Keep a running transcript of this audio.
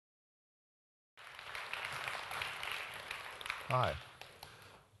Hi.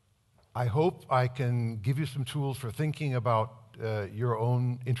 I hope I can give you some tools for thinking about your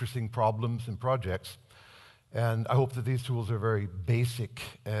own interesting problems and projects. And I hope that these tools are very basic,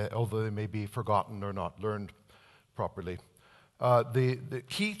 although they may be forgotten or not learned properly. The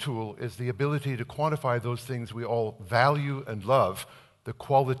key tool is the ability to quantify those things we all value and love, the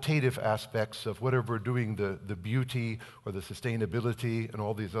qualitative aspects of whatever we're doing, the beauty or the sustainability and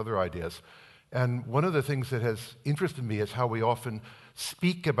all these other ideas. And one of the things that has interested me is how we often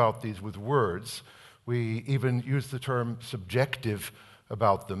speak about these with words. We even use the term subjective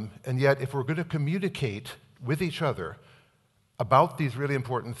about them. And yet, if we're going to communicate with each other about these really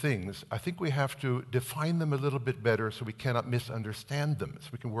important things, I think we have to define them a little bit better so we cannot misunderstand them, so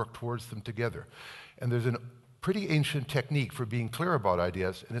we can work towards them together. And there's a pretty ancient technique for being clear about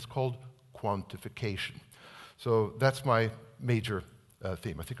ideas, and it's called quantification. So that's my major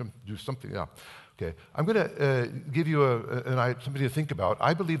theme. I think I'm going to do something. Yeah. Okay. I'm going to give you something to think about.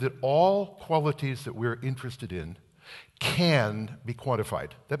 I believe that all qualities that we're interested in can be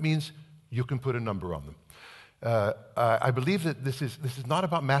quantified. That means you can put a number on them. I believe that this is not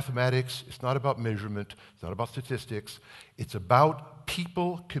about mathematics. It's not about measurement. It's not about statistics. It's about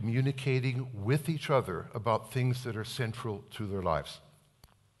people communicating with each other about things that are central to their lives.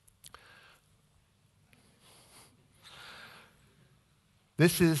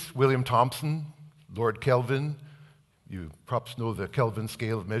 This is William Thomson, Lord Kelvin. You perhaps know the Kelvin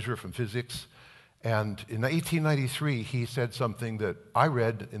scale of measure from physics. And in 1893, he said something that I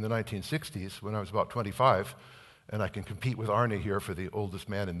read in the 1960s when I was about 25, and I can compete with Arne here for the oldest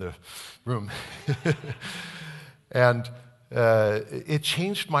man in the room. And it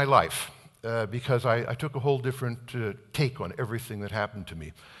changed my life because I took a whole different take on everything that happened to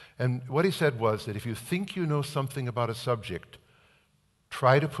me. And what he said was that if you think you know something about a subject,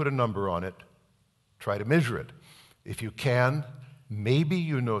 try to put a number on it, try to measure it. If you can, maybe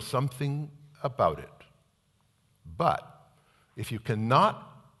you know something about it. But if you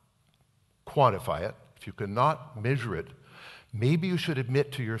cannot quantify it, if you cannot measure it, maybe you should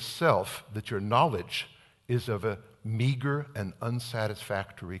admit to yourself that your knowledge is of a meager and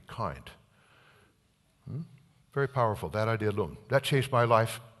unsatisfactory kind. Very powerful, that idea alone. That changed my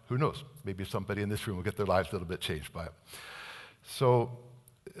life. Who knows? Maybe somebody in this room will get their lives a little bit changed by it. So,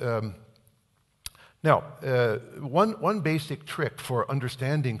 now, one basic trick for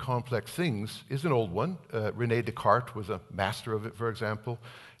understanding complex things is an old one. René Descartes was a master of it, for example,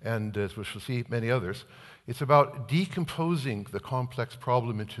 and as we shall see, many others. It's about decomposing the complex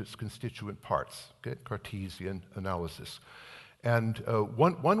problem into its constituent parts, okay? Cartesian analysis. And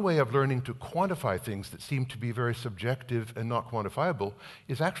one way of learning to quantify things that seem to be very subjective and not quantifiable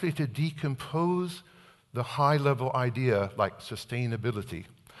is actually to decompose the high-level idea like sustainability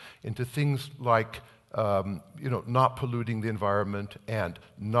into things like not polluting the environment and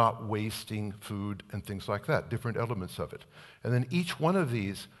not wasting food and things like that, different elements of it. And then each one of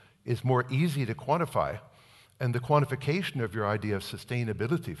these is more easy to quantify, and the quantification of your idea of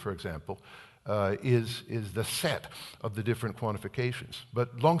sustainability, for example, is the set of the different quantifications.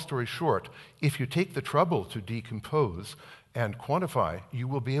 But long story short, if you take the trouble to decompose and quantify, you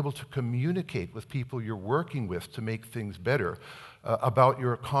will be able to communicate with people you're working with to make things better about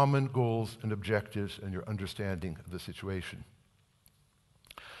your common goals and objectives and your understanding of the situation.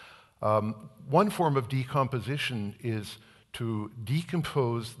 One form of decomposition is to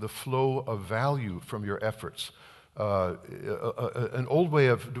decompose the flow of value from your efforts. An old way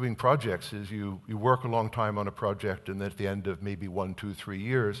of doing projects is you work a long time on a project, and then at the end of maybe 1, 2, 3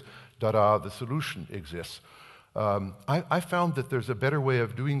 years, the solution exists. I found that there's a better way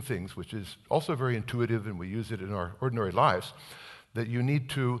of doing things, which is also very intuitive, and we use it in our ordinary lives, that you need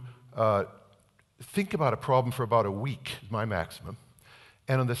to think about a problem for about a week, my maximum.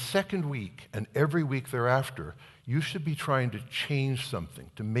 And on the second week and every week thereafter, you should be trying to change something,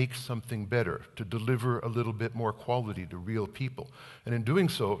 to make something better, to deliver a little bit more quality to real people. And in doing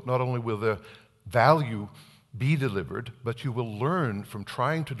so, not only will the value be delivered, but you will learn from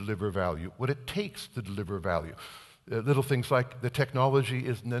trying to deliver value what it takes to deliver value. Little things like the technology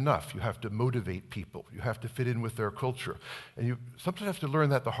isn't enough. You have to motivate people. You have to fit in with their culture. And you sometimes have to learn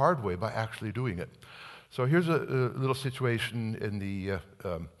that the hard way by actually doing it. So here's a little situation in the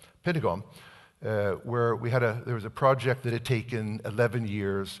Pentagon where there was a project that had taken 11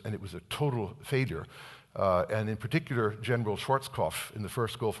 years, and it was a total failure. And in particular, General Schwarzkopf in the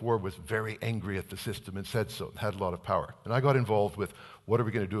First Gulf War was very angry at the system and said so, and had a lot of power. And I got involved with, what are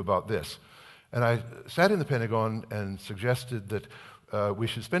we going to do about this? And I sat in the Pentagon and suggested that we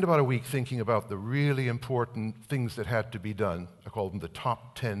should spend about a week thinking about the really important things that had to be done. I called them the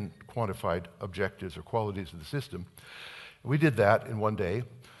top 10 quantified objectives or qualities of the system. We did that in one day.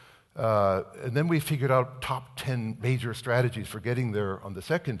 And then we figured out top 10 major strategies for getting there on the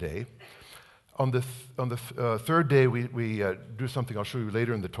second day. On the third day, we do something I'll show you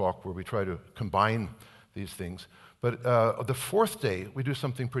later in the talk where we try to combine these things. But the fourth day, we do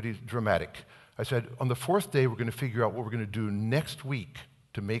something pretty dramatic. I said, on the fourth day, we're going to figure out what we're going to do next week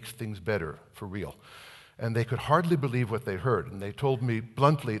to make things better for real. And they could hardly believe what they heard. And they told me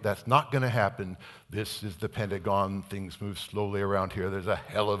bluntly, that's not going to happen. This is the Pentagon. Things move slowly around here. There's a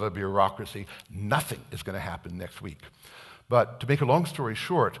hell of a bureaucracy. Nothing is going to happen next week. But to make a long story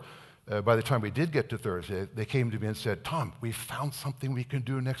short, by the time we did get to Thursday, they came to me and said, Tom, we found something we can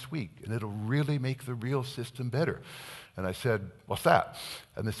do next week, and it'll really make the real system better. And I said, what's that?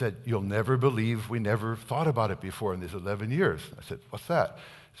 And they said, you'll never believe we never thought about it before in these 11 years. I said, what's that?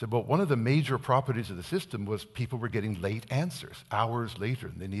 He said, well, one of the major properties of the system was people were getting late answers, hours later,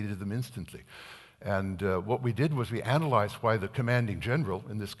 and they needed them instantly. And what we did was we analyzed why the commanding general,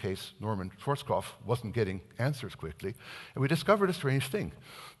 in this case Norman Schwarzkopf, wasn't getting answers quickly. And we discovered a strange thing.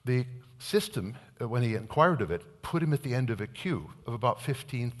 The system, when he inquired of it, put him at the end of a queue of about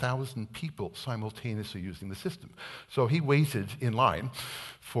 15,000 people simultaneously using the system. So he waited in line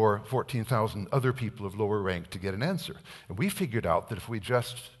for 14,000 other people of lower rank to get an answer. And we figured out that if we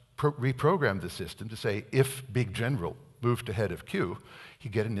just reprogrammed the system to say, if big general moved to head of queue,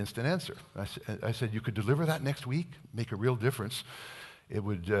 he'd get an instant answer. I said, you could deliver that next week, make a real difference. It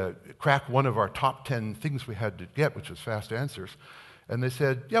would crack one of our top 10 things we had to get, which was fast answers. And they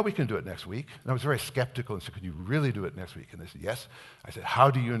said, yeah, we can do it next week. And I was very skeptical and said, can you really do it next week? And they said, yes. I said, how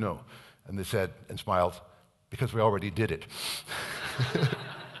do you know? And they said, and smiled, because we already did it.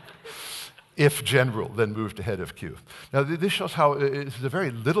 If general, then moved ahead of queue. Now, this shows how it's a very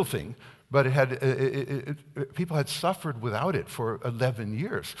little thing, but people had suffered without it for 11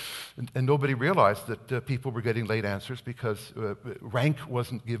 years. And nobody realized that people were getting late answers because rank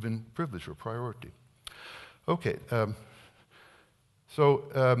wasn't given privilege or priority. Okay.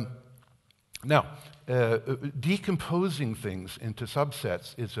 Now, decomposing things into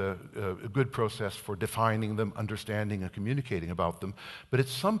subsets is a good process for defining them, understanding, and communicating about them. But at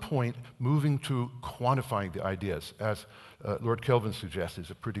some point, moving to quantifying the ideas, as Lord Kelvin suggests, is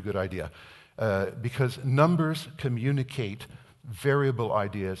a pretty good idea. Because numbers communicate variable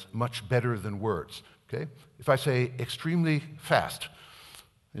ideas much better than words. Okay? If I say extremely fast,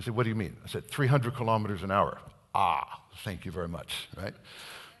 you say, what do you mean? I said 300 kilometers an hour. Ah, thank you very much, right?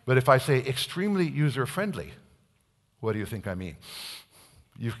 But if I say extremely user-friendly, what do you think I mean?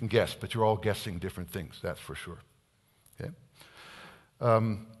 You can guess, but you're all guessing different things, that's for sure. Okay?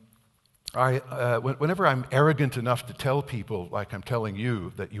 Whenever I'm arrogant enough to tell people, like I'm telling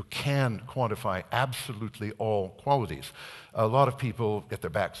you, that you can quantify absolutely all qualities, a lot of people get their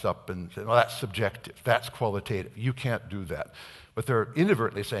backs up and say, well, that's subjective, that's qualitative, you can't do that. What they're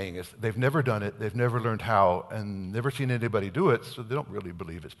inadvertently saying is they've never done it, they've never learned how, and never seen anybody do it, so they don't really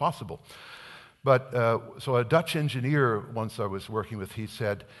believe it's possible. But so a Dutch engineer once I was working with, he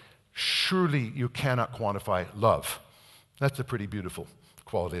said, surely you cannot quantify love. That's a pretty beautiful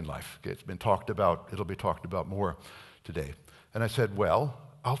quality in life. Okay, it's been talked about, it'll be talked about more today. And I said, well,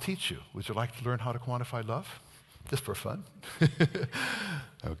 I'll teach you. Would you like to learn how to quantify love? Just for fun.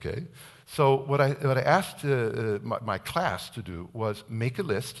 Okay. So what I asked my class to do was make a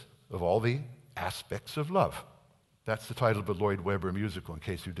list of all the aspects of love. That's the title of a Lloyd Webber musical, in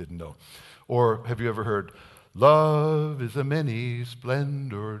case you didn't know. Or have you ever heard, love is a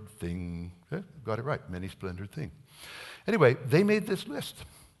many-splendored thing? Okay, got it right, many-splendored thing. Anyway, they made this list.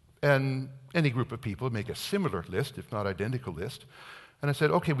 And any group of people make a similar list, if not identical list. And I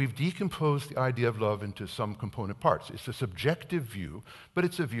said, okay, we've decomposed the idea of love into some component parts. It's a subjective view, but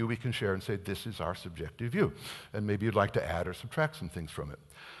it's a view we can share and say, this is our subjective view. And maybe you'd like to add or subtract some things from it.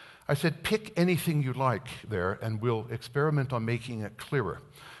 I said, pick anything you like there, and we'll experiment on making it clearer.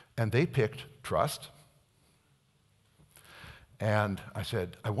 And they picked trust. And I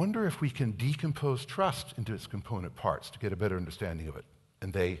said, I wonder if we can decompose trust into its component parts to get a better understanding of it.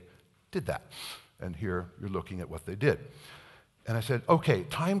 And they did that. And here you're looking at what they did. And I said, okay,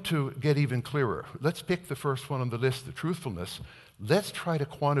 time to get even clearer. Let's pick the first one on the list, the truthfulness. Let's try to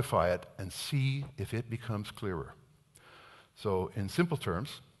quantify it and see if it becomes clearer. So in simple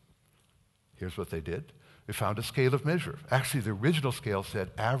terms, here's what they did. They found a scale of measure. Actually, the original scale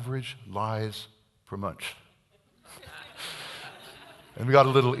said average lies per month. And we got a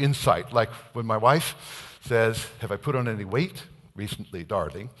little insight, like when my wife says, have I put on any weight recently,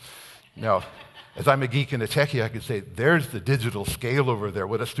 darling? Now, as I'm a geek and a techie, I could say, there's the digital scale over there.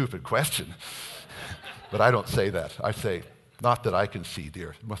 What a stupid question. But I don't say that. I say, not that I can see,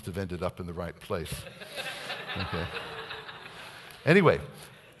 dear. It must have ended up in the right place. Okay. Anyway,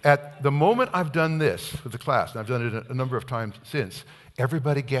 at the moment I've done this with the class, and I've done it a number of times since,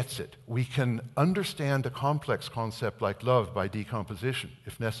 everybody gets it. We can understand a complex concept like love by decomposition,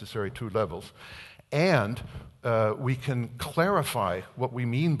 if necessary, 2 levels. And we can clarify what we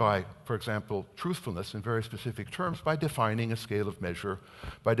mean by, for example, truthfulness in very specific terms by defining a scale of measure,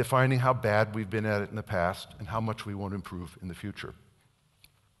 by defining how bad we've been at it in the past and how much we want to improve in the future.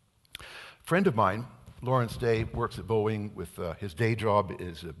 A friend of mine, Lawrence Day, works at Boeing with his day job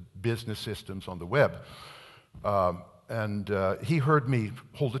is business systems on the web. And he heard me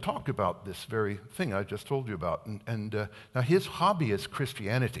hold a talk about this very thing I just told you about. Now his hobby is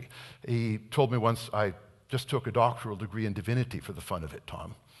Christianity. He told me once, I just took a doctoral degree in divinity for the fun of it,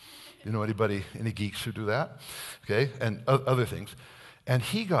 Tom. You know any geeks who do that? Okay, and other things. And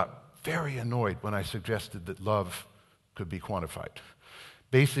he got very annoyed when I suggested that love could be quantified.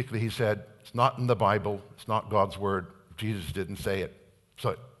 Basically, he said, it's not in the Bible, it's not God's word, Jesus didn't say it,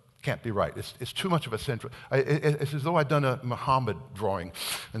 so it can't be right. It's too much of a central... It's as though I'd done a Muhammad drawing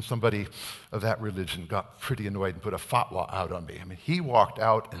and somebody of that religion got pretty annoyed and put a fatwa out on me. I mean, he walked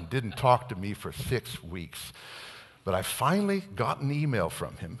out and didn't talk to me for 6 weeks. But I finally got an email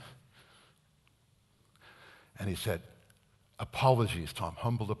from him, and he said, apologies, Tom,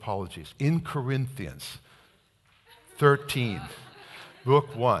 humble apologies. In Corinthians 13...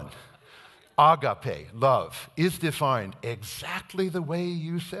 Book 1, agape, love, is defined exactly the way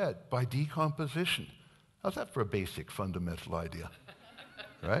you said, by decomposition. How's that for a basic, fundamental idea?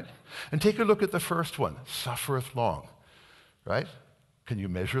 Right? And take a look at the first one, suffereth long. Right? Can you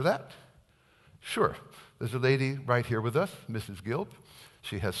measure that? Sure. There's a lady right here with us, Mrs. Gilb.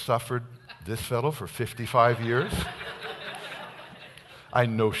 She has suffered this fellow for 55 years. I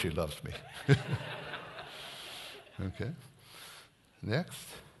know she loves me. Okay. Next.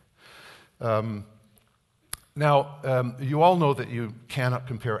 Now, you all know that you cannot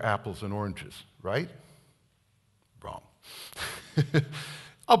compare apples and oranges, right? Wrong.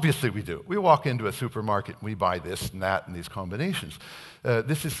 Obviously we do. We walk into a supermarket and we buy this and that and these combinations.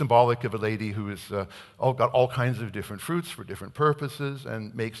 This is symbolic of a lady who has got all kinds of different fruits for different purposes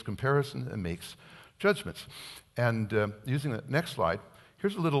and makes comparisons and makes judgments. And using the next slide,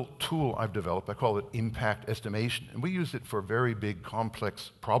 here's a little tool I've developed. I call it impact estimation. And we use it for very big,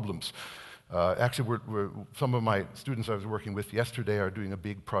 complex problems. Actually, some of my students I was working with yesterday are doing a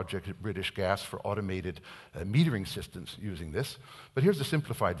big project at British Gas for automated metering systems using this. But here's a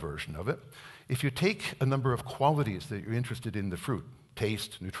simplified version of it. If you take a number of qualities that you're interested in the fruit,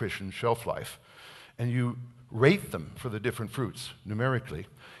 taste, nutrition, shelf life, and you rate them for the different fruits numerically,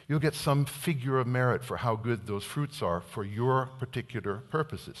 you'll get some figure of merit for how good those fruits are for your particular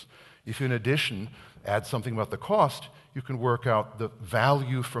purposes. If you, in addition, add something about the cost, you can work out the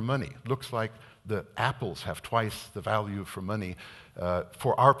value for money. Looks like the apples have twice the value for money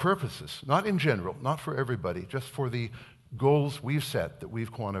for our purposes. Not in general, not for everybody, just for the goals we've set that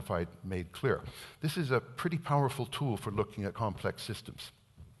we've quantified, made clear. This is a pretty powerful tool for looking at complex systems.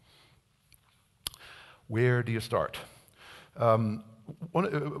 Where do you start?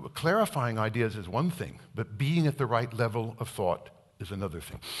 Clarifying ideas is one thing, but being at the right level of thought is another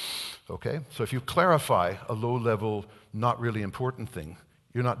thing. Okay? So if you clarify a low-level, not really important thing,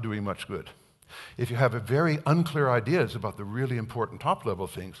 you're not doing much good. If you have a very unclear ideas about the really important top-level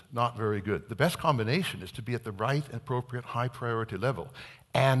things, not very good. The best combination is to be at the right, appropriate, high-priority level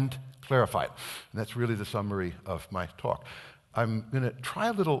and clarify it. And that's really the summary of my talk. I'm going to try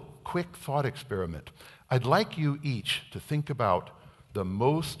a little quick thought experiment. I'd like you each to think about the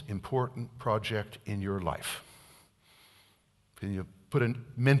most important project in your life. Can you put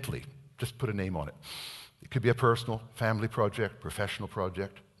mentally, just put a name on it. It could be a personal, family project, professional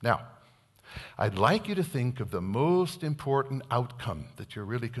project. Now, I'd like you to think of the most important outcome that you're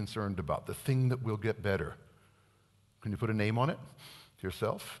really concerned about, the thing that will get better. Can you put a name on it to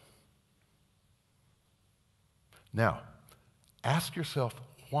yourself? Now, ask yourself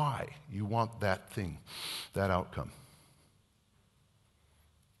why you want that thing, that outcome.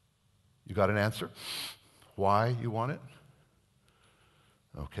 You got an answer? Why you want it?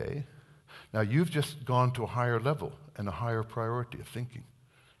 Okay. Now you've just gone to a higher level and a higher priority of thinking.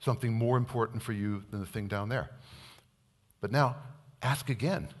 Something more important for you than the thing down there. But now, ask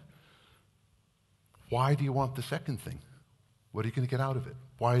again. Why do you want the second thing? What are you going to get out of it?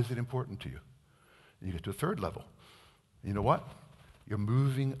 Why is it important to you? And you get to a third level. You know what? You're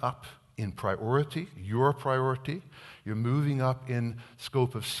moving up in priority, your priority. You're moving up in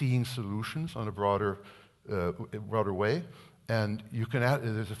scope of seeing solutions on a broader way. And you can add,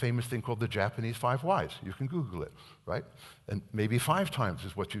 there's a famous thing called the Japanese 5 whys. You can Google it, right? And maybe 5 times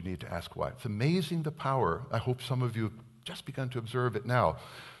is what you need to ask why. It's amazing the power. I hope some of you just begun to observe it now,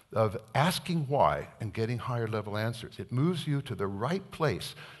 of asking why and getting higher level answers. It moves you to the right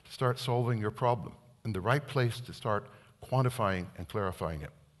place to start solving your problem, and the right place to start quantifying and clarifying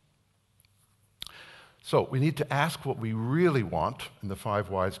it. So we need to ask what we really want, and the 5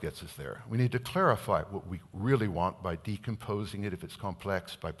 whys gets us there. We need to clarify what we really want by decomposing it if it's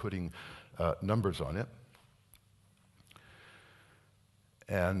complex, by putting numbers on it.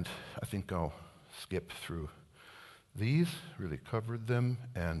 And I think I'll skip through these, really covered them,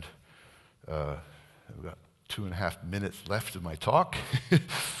 and I've got 2.5 minutes left of my talk.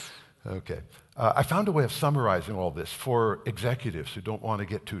 Okay. I found a way of summarizing all this for executives who don't want to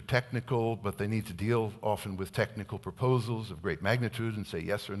get too technical, but they need to deal often with technical proposals of great magnitude and say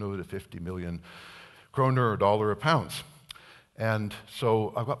yes or no to 50 million kroner or dollar or pounds. And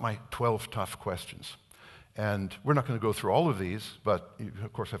so I've got my 12 tough questions. And we're not going to go through all of these, but you,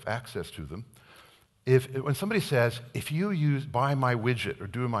 of course, have access to them. When somebody says, if you buy my widget or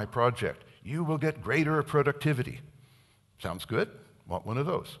do my project, you will get greater productivity. Sounds good. Want one of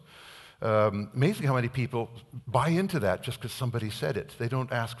those. Amazing how many people buy into that just because somebody said it. They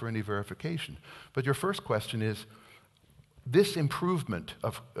don't ask for any verification. But your first question is, this improvement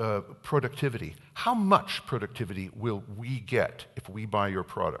of productivity, how much productivity will we get if we buy your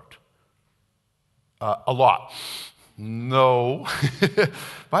product? A lot. No.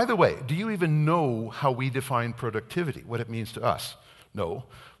 By the way, do you even know how we define productivity, what it means to us? No.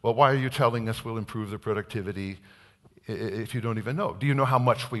 Well, why are you telling us we'll improve the productivity if you don't even know? Do you know how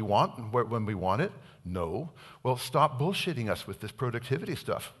much we want and when we want it? No. Well, stop bullshitting us with this productivity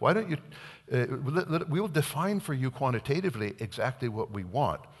stuff. Why don't you, we'll define for you quantitatively exactly what we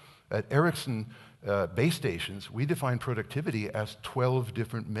want. At Ericsson base stations, we define productivity as 12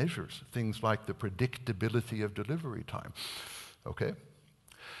 different measures, things like the predictability of delivery time, okay?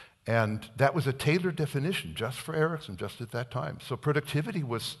 And that was a tailored definition just for Ericsson, just at that time. So productivity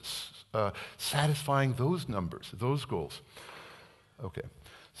was satisfying those numbers, those goals. Okay,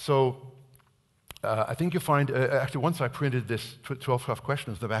 so I think you'll find, actually once I printed this 12 tough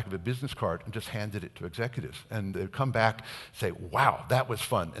questions on the back of a business card and just handed it to executives, and they'd come back and say, wow, that was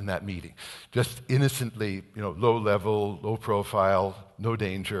fun in that meeting. Just innocently, low level, low profile, no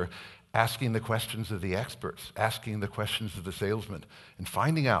danger, asking the questions of the experts, asking the questions of the salesmen, and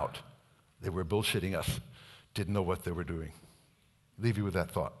finding out they were bullshitting us, didn't know what they were doing. Leave you with that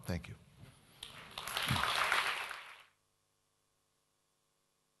thought. Thank you.